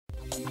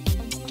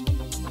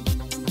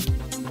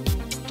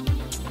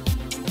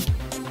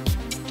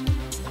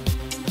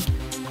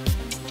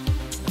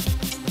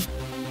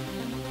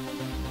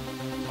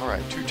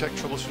Alright, TrueTech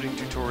Troubleshooting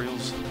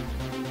Tutorials,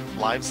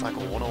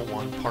 LiveCycle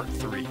 101 Part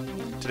 3.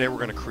 Today we're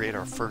going to create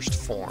our first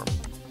form.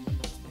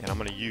 And I'm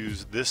going to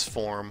use this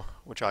form,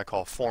 which I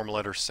call form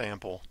letter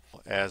sample,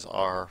 as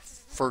our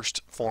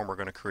first form we're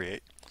going to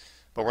create.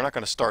 But we're not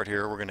going to start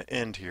here, we're going to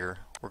end here.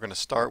 We're going to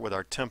start with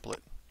our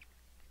template.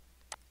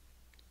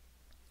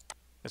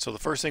 And so the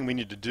first thing we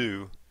need to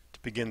do to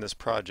begin this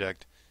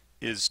project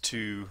is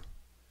to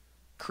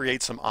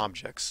create some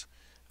objects.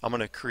 I'm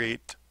going to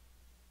create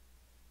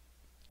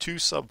two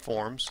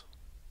subforms.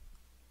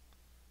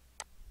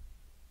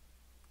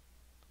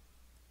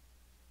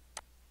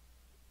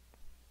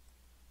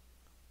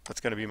 That's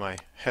going to be my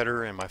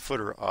header and my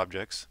footer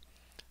objects.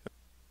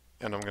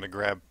 And I'm going to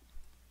grab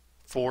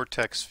 4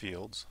 text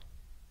fields.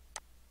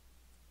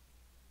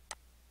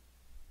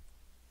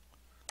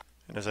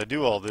 And as I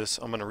do all this,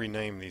 I'm going to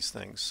rename these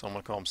things. So I'm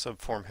going to call them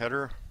subform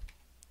header,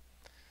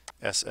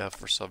 SF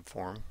for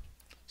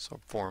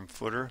subform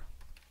footer,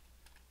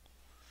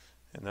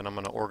 and then I'm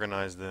going to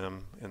organize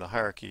them in the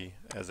hierarchy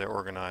as they're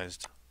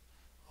organized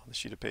on the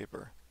sheet of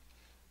paper.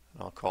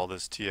 And I'll call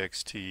this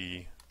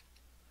TXT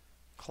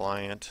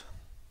client.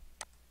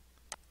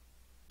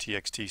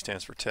 TXT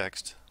stands for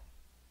text,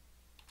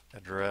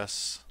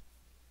 address,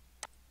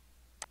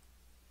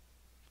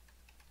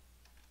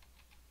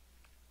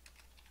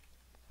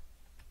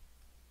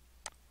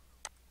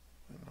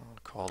 and I'll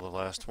call the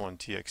last one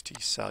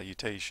TXT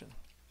salutation.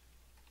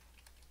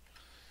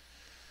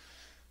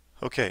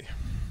 Okay.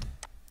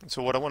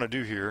 So what I want to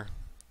do here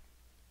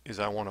is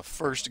I want to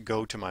first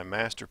go to my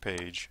master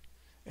page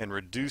and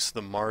reduce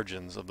the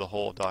margins of the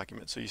whole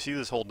document. So you see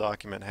this whole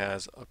document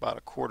has about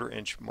a 1/4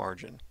 inch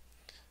margin,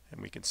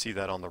 and we can see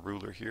that on the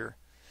ruler here.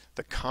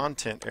 The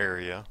content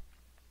area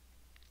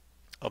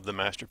of the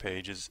master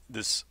page is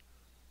this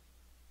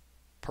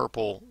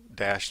purple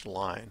dashed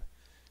line,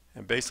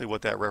 and basically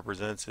what that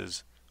represents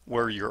is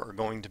where you're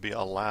going to be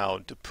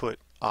allowed to put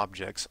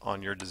objects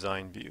on your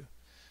design view.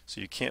 So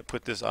you can't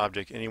put this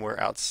object anywhere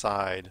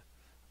outside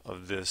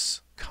of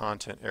this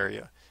content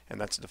area,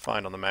 and that's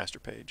defined on the master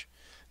page.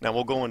 Now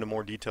we'll go into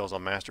more details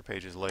on master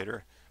pages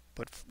later,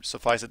 but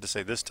suffice it to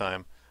say this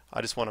time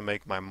I just want to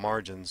make my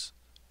margins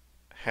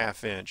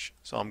 1/2 inch,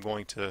 so I'm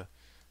going to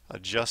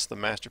adjust the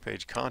master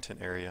page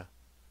content area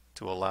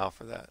to allow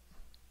for that.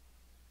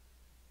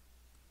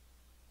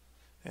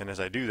 And as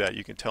I do that,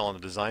 you can tell on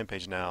the design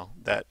page now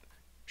that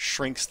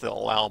shrinks the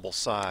allowable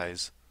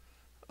size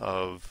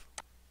of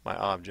my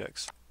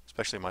objects,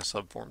 especially my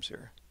subforms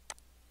here.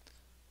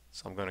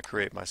 So I'm going to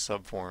create my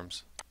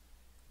subforms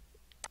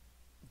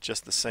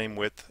just the same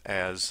width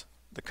as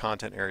the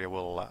content area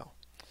will allow.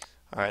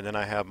 Alright, then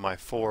I have my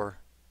 4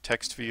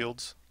 text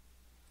fields,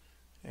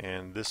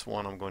 and this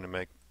one I'm going to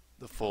make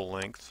the full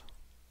length,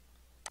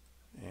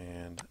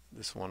 and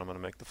this one I'm going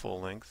to make the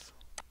full length,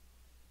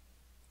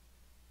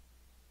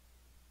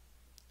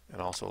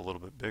 and also a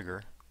little bit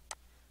bigger,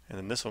 and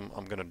then this one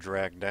I'm going to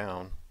drag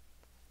down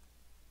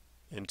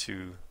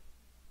into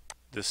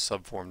this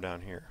subform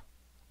down here,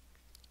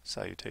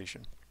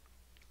 salutation.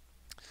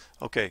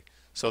 Okay,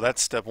 so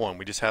that's step one.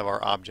 We just have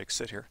our objects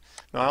sit here.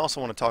 Now I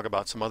also want to talk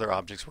about some other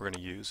objects we're going to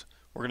use.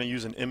 We're going to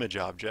use an image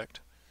object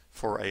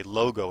for a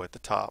logo at the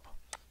top.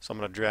 So I'm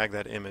going to drag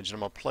that image and I'm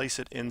going to place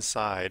it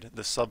inside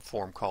the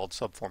subform called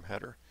subform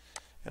header.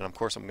 And of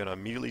course I'm going to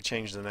immediately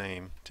change the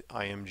name to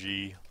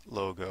IMG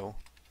logo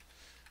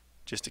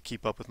just to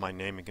keep up with my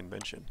naming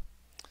convention.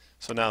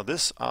 So now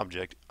this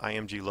object,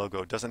 IMG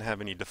logo, doesn't have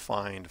any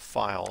defined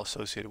file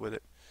associated with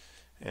it.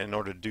 And in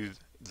order to do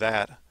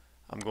that,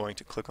 I'm going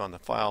to click on the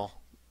file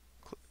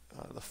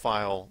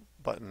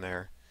button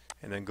there,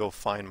 and then go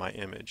find my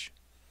image.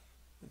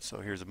 And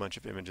so here's a bunch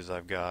of images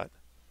I've got,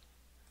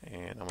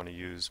 and I'm going to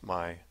use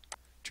my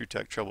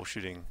TrueTech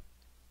Troubleshooting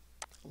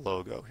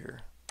logo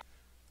here.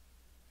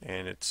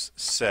 And it's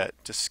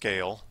set to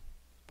scale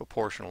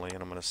proportionally,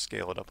 and I'm going to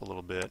scale it up a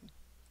little bit.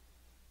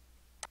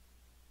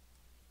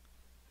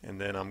 And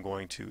then I'm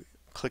going to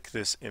click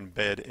this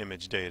embed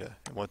image data,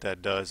 and what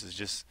that does is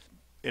just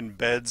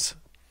embeds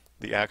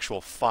the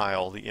actual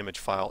file, the image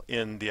file,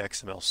 in the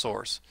XML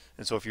source.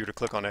 And so if you were to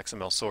click on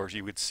XML source,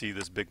 you would see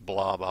this big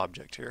blob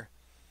object here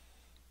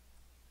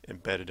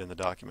embedded in the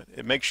document.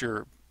 It makes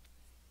your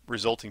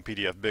resulting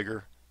PDF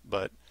bigger,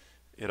 but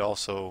it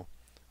also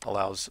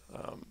allows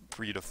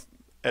for you to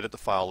edit the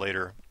file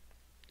later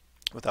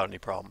without any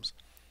problems.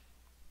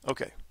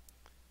 Okay.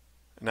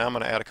 Now I'm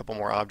going to add a couple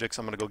more objects.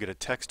 I'm going to go get a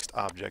text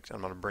object.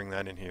 I'm going to bring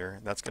that in here,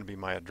 and that's going to be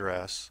my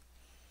address.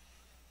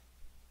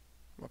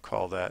 I'm going to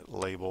call that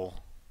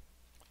label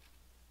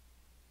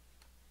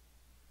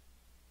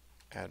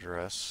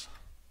address.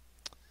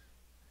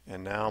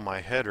 And now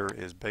my header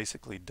is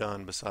basically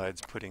done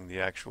besides putting the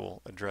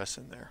actual address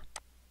in there.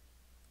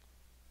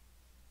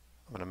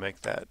 I'm going to make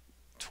that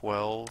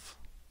 12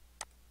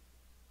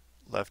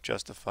 left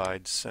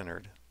justified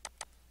centered.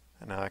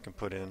 And now I can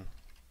put in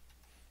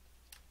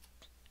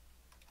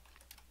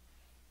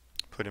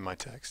my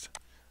text.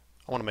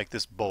 I want to make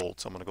this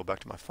bold, so I'm going to go back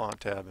to my font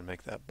tab and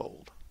make that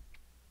bold.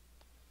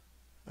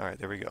 Alright,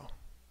 there we go.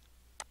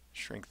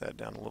 Shrink that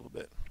down a little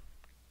bit.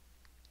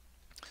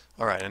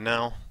 Alright, and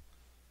now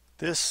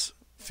this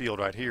field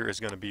right here is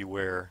going to be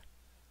where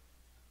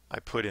I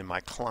put in my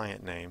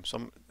client name.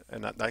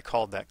 And I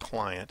called that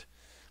client.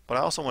 But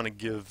I also want to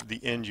give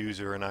the end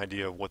user an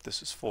idea of what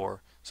this is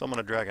for. So I'm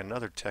going to drag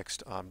another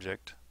text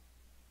object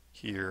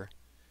here,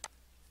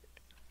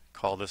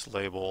 call this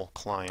label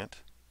client,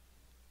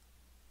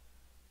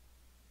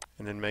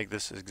 and then make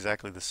this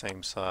exactly the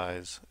same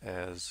size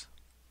as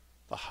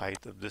the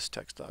height of this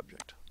text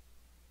object.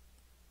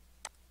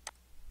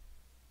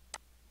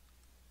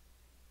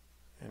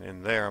 And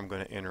in there I'm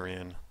going to enter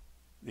in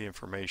the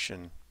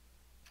information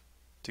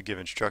to give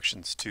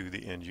instructions to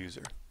the end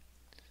user.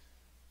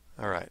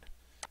 Alright,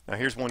 now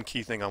here's one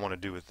key thing I want to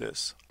do with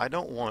this. I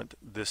don't want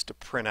this to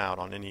print out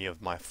on any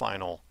of my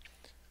final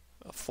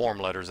form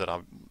letters that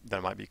I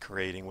might be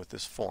creating with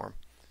this form.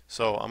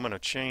 So I'm going to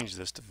change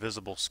this to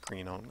visible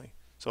screen only.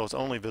 So it's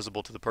only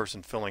visible to the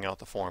person filling out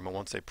the form, and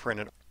once they print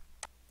it.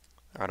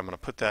 Alright, I'm going to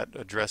put that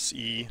address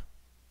I'm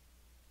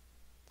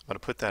going to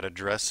put that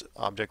address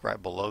object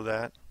right below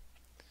that,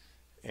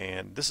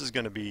 and this is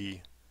going to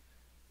be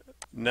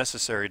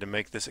necessary to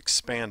make this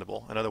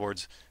expandable. In other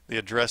words, the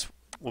address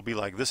will be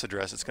like this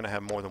address. It's going to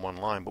have more than one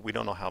line, but we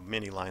don't know how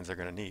many lines they're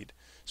going to need.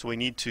 So we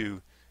need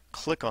to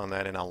click on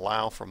that and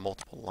allow for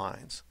multiple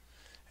lines.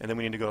 And then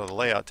we need to go to the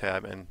Layout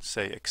tab and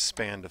say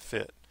Expand to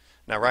Fit.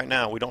 Now right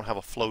now we don't have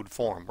a flowed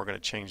form. We're going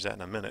to change that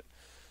in a minute.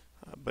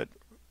 But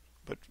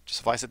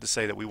suffice it to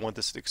say that we want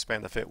this to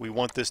expand to fit. We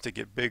want this to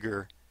get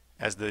bigger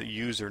as the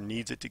user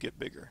needs it to get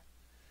bigger.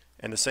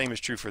 And the same is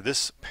true for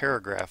this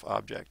paragraph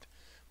object.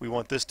 We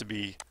want this to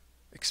be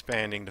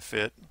expanding to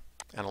fit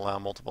and allow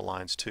multiple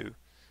lines too,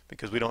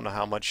 because we don't know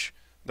how much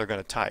they're going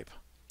to type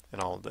in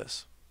all of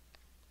this.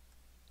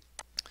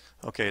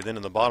 Okay, then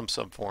in the bottom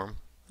subform,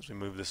 as we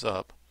move this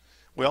up,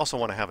 we also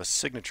want to have a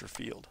signature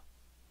field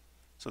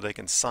so they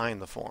can sign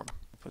the form.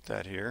 Put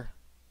that here,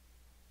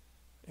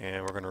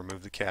 and we're going to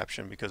remove the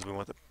caption because we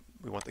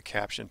want the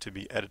caption to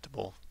be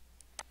editable,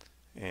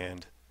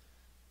 and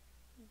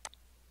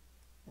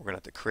we're going to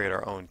have to create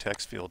our own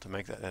text field to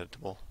make that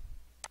editable.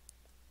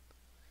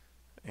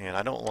 And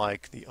I don't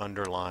like the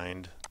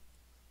underlined.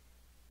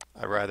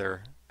 I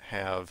rather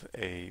have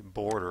a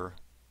border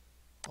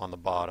on the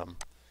bottom.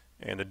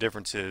 And the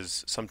difference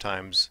is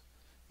sometimes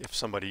if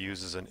somebody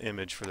uses an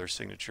image for their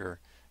signature,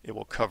 it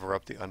will cover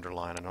up the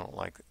underline, and I don't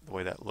like the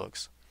way that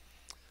looks.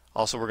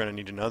 Also, we're going to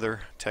need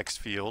another text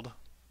field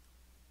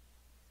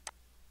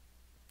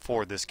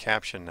for this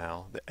caption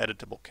now, the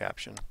editable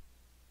caption.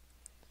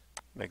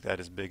 Make that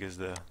as big as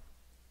the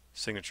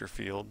signature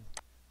field,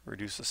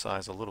 reduce the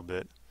size a little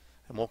bit,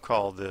 and we'll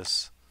call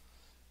this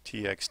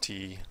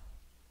txt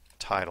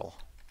title.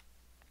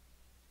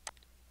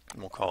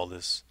 And we'll call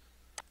this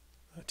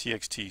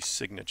txt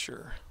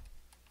signature.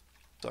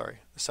 Sorry,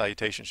 the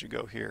salutation should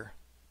go here.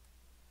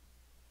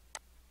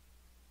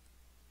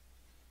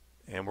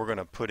 And we're going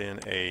to put in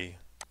a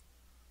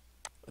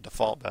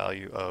default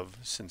value of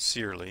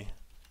sincerely,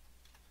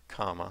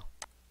 comma,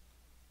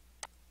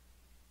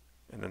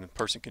 and then the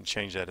person can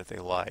change that if they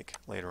like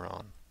later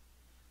on.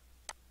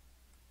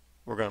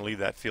 We're going to leave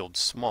that field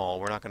small.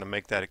 We're not going to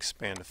make that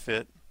expand to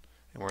fit,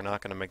 and we're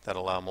not going to make that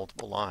allow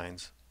multiple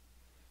lines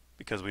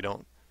because we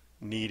don't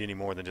need any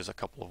more than just a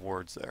couple of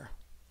words there.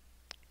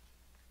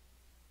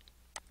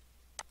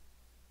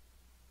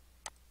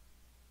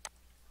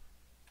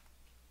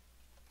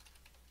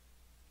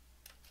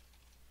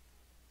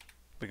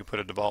 We can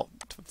put a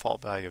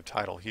default value of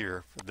title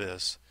here for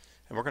this,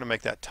 and we're going to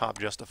make that top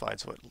justified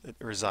so it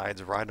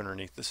resides right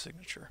underneath the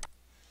signature,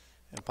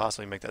 and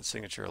possibly make that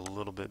signature a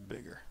little bit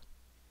bigger.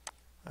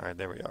 Alright,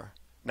 there we are.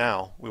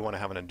 Now we want to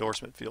have an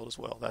endorsement field as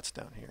well. That's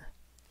down here.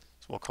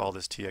 So we'll call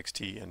this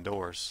txt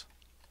endorse.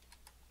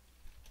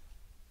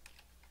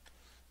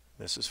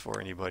 This is for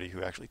anybody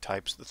who actually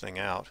types the thing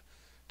out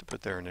to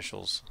put their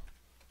initials.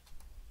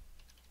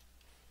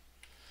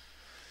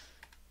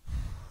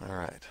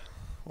 Alright,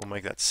 we'll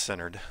make that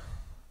centered.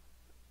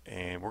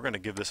 And we're going to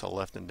give this a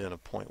left indent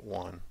of 0.1.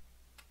 We're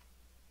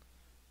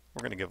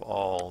going to give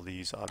all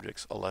these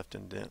objects a left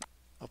indent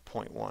of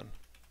 0.1.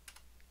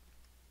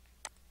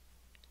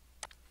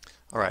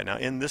 Alright, now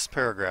in this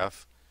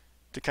paragraph,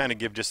 to kind of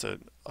give just a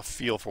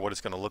feel for what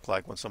it's going to look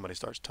like when somebody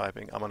starts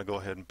typing, I'm going to go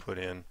ahead and put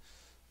in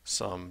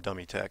some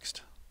dummy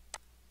text.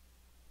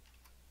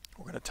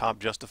 We're going to top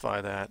justify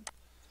that,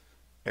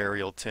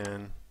 Arial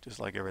 10,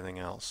 just like everything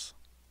else.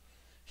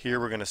 Here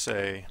we're going to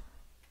say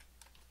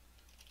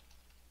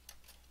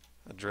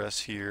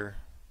address here,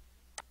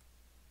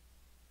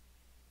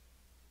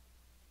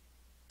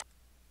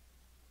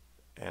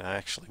 and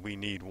actually we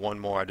need one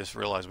more. I just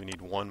realized we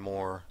need one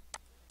more.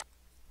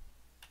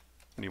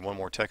 We need one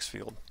more text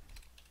field.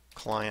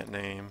 Client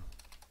name,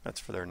 that's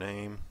for their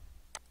name.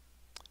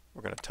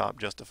 We're going to top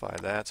justify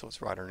that so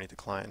it's right underneath the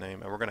client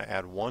name, and we're going to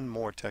add one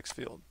more text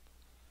field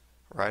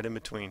right in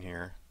between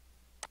here,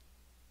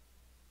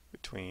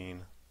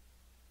 between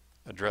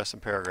address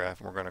and paragraph,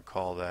 and we're going to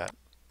call that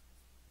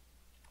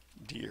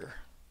dear.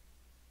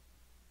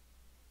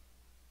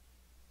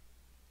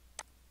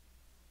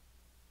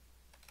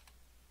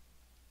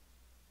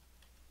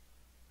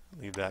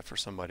 Leave that for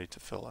somebody to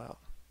fill out.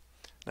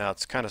 Now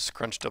it's kind of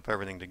scrunched up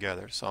everything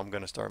together, so I'm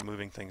going to start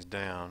moving things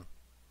down.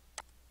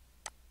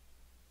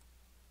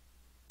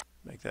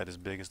 Make that as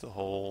big as the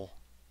whole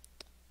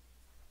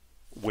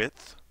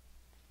width,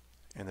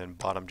 and then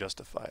bottom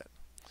justify it.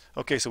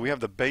 Okay, so we have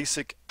the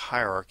basic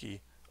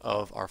hierarchy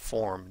of our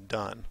form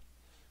done.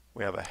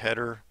 We have a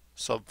header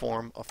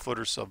subform, a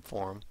footer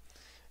subform,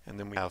 and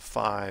then we have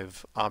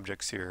 5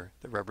 objects here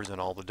that represent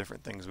all the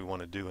different things we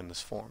want to do in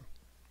this form.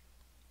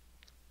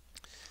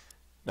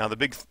 Now the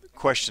big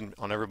question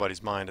on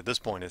everybody's mind at this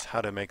point is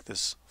how to make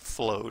this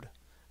flowed,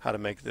 how to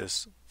make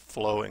this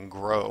flow and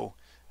grow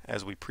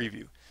as we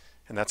preview.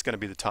 And that's going to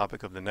be the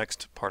topic of the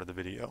next part of the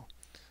video.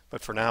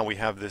 But for now we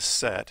have this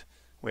set,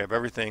 we have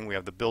everything, we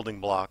have the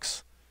building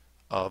blocks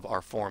of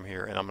our form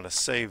here, and I'm going to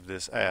save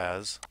this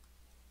as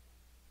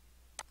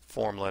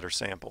form letter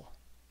sample.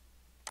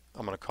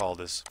 I'm going to call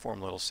this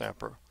form letter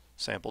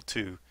sample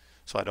 2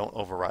 so I don't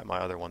overwrite my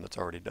other one that's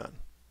already done.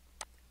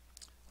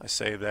 I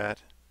save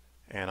that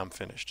and I'm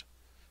finished.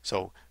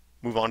 So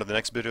move on to the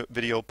next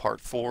video,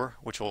 part 4,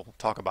 which will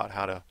talk about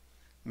how to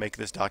make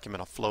this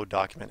document a flow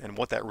document and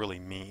what that really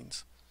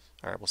means.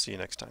 Alright, we'll see you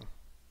next time.